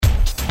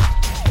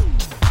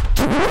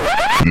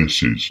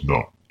This is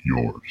not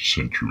your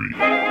century.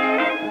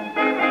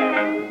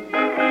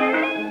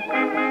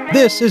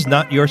 This is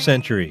Not Your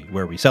Century,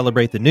 where we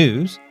celebrate the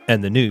news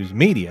and the news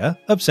media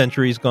of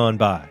centuries gone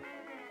by.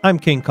 I'm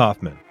King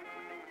Kaufman.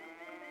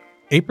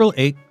 April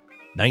 8,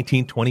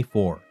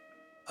 1924.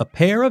 A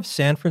pair of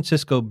San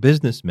Francisco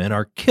businessmen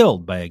are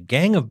killed by a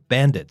gang of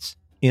bandits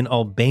in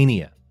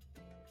Albania.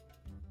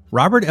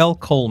 Robert L.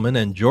 Coleman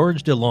and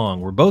George DeLong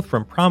were both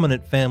from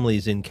prominent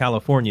families in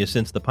California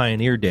since the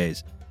pioneer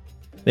days.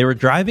 They were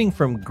driving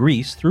from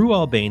Greece through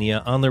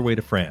Albania on their way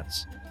to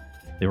France.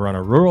 They were on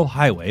a rural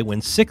highway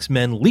when 6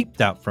 men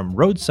leaped out from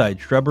roadside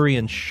shrubbery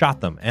and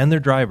shot them and their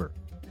driver.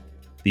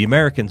 The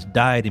Americans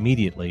died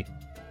immediately.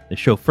 The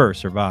chauffeur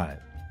survived.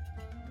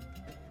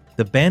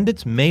 The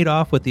bandits made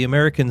off with the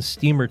Americans'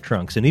 steamer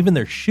trunks and even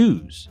their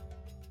shoes.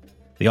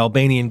 The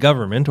Albanian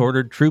government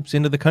ordered troops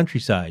into the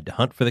countryside to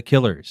hunt for the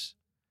killers.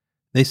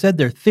 They said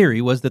their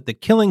theory was that the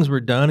killings were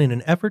done in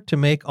an effort to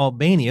make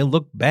Albania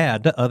look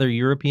bad to other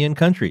European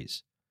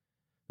countries.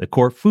 The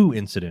Corfu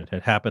incident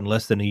had happened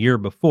less than a year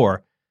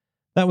before.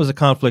 That was a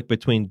conflict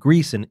between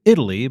Greece and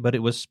Italy, but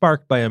it was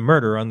sparked by a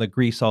murder on the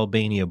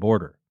Greece-Albania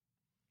border.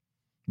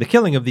 The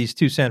killing of these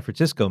 2 San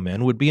Francisco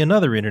men would be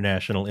another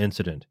international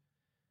incident.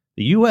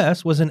 The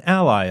U.S. was an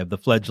ally of the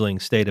fledgling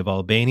state of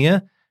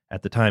Albania.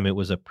 At the time it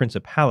was a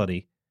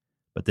principality,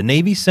 but the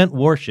Navy sent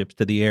warships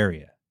to the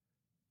area.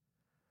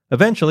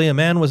 Eventually, a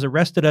man was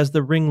arrested as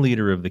the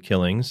ringleader of the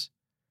killings.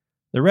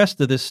 The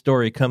rest of this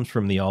story comes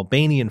from the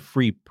Albanian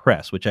Free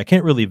Press, which I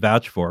can't really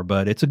vouch for,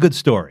 but it's a good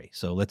story,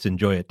 so let's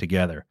enjoy it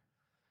together.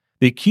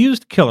 The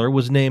accused killer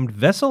was named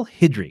Vesel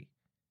Hidri,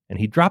 and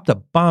he dropped a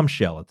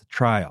bombshell at the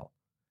trial.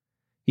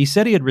 He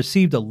said he had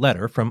received a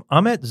letter from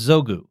Ahmet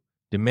Zogu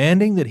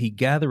demanding that he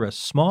gather a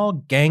small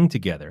gang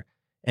together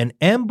and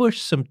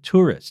ambush some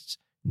tourists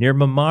near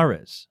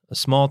Mamares, a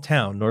small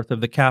town north of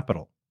the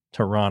capital,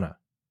 Tirana.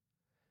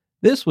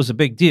 This was a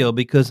big deal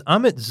because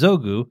Ahmet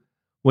Zogu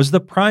was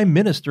the Prime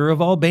Minister of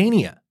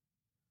Albania.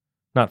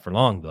 Not for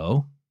long,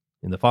 though.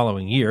 In the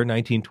following year,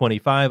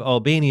 1925,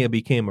 Albania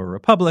became a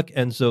republic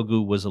and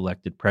Zogu was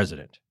elected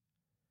president.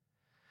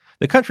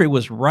 The country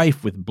was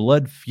rife with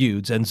blood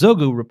feuds, and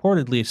Zogu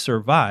reportedly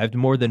survived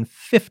more than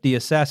 50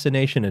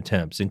 assassination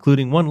attempts,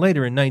 including one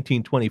later in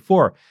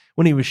 1924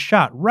 when he was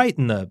shot right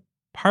in the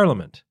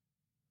parliament.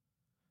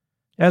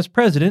 As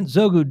president,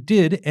 Zogu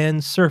did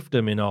end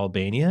serfdom in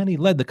Albania, and he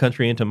led the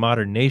country into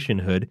modern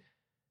nationhood.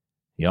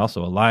 He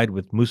also allied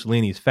with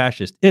Mussolini's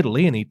fascist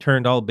Italy, and he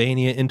turned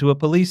Albania into a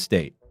police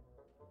state.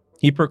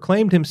 He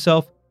proclaimed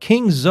himself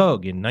King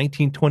Zog in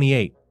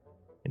 1928,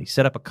 and he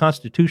set up a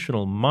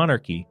constitutional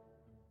monarchy,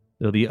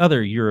 though the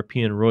other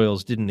European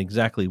royals didn't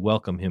exactly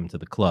welcome him to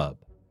the club.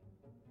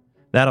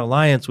 That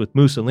alliance with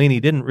Mussolini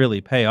didn't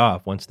really pay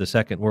off once the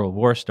Second World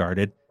War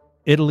started.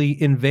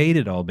 Italy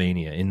invaded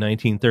Albania in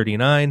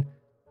 1939,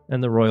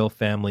 and the royal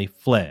family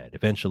fled,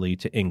 eventually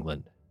to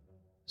England.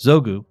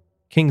 Zogu,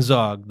 King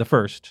Zog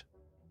I,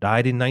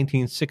 died in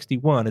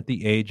 1961 at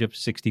the age of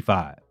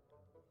 65.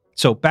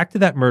 So back to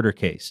that murder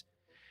case,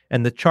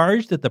 and the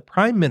charge that the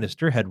Prime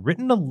Minister had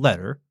written a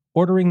letter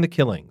ordering the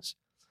killings.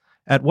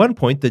 At one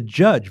point, the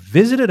judge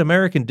visited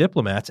American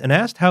diplomats and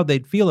asked how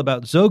they'd feel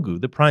about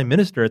Zogu, the prime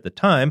minister at the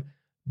time,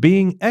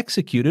 being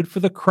executed for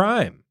the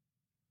crime.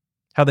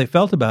 How they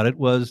felt about it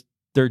was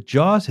their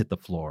jaws hit the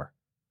floor.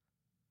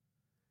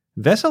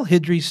 Vesel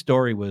Hidri's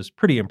story was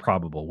pretty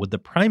improbable. Would the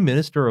Prime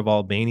Minister of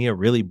Albania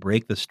really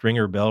break the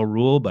Stringer Bell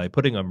rule by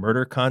putting a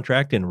murder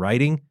contract in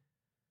writing?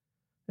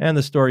 And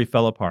the story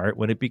fell apart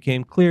when it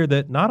became clear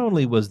that not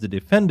only was the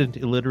defendant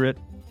illiterate,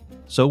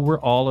 so were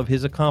all of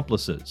his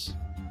accomplices.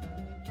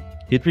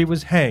 Hidri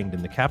was hanged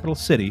in the capital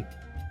city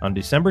on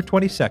December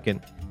 22,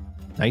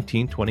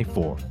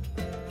 1924.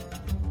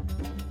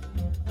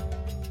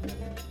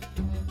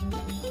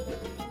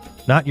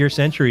 Not Your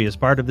Century is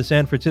part of the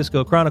San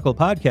Francisco Chronicle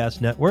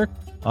podcast network.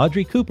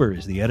 Audrey Cooper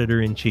is the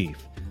editor-in-chief.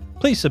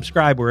 Please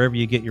subscribe wherever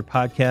you get your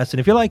podcasts, and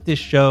if you like this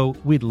show,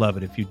 we'd love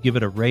it if you'd give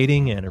it a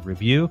rating and a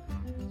review.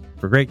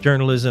 For great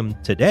journalism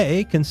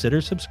today,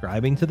 consider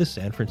subscribing to the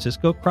San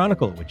Francisco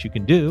Chronicle, which you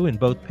can do in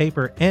both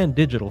paper and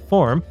digital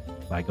form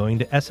by going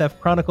to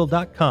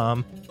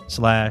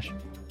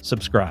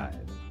sfchronicle.com/subscribe.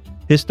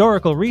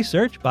 Historical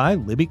research by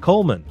Libby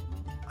Coleman.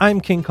 I'm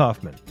King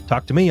Kaufman.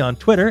 Talk to me on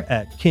Twitter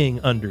at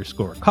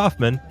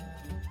King_Kaufman.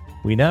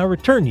 We now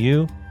return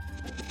you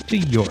to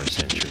your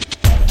century.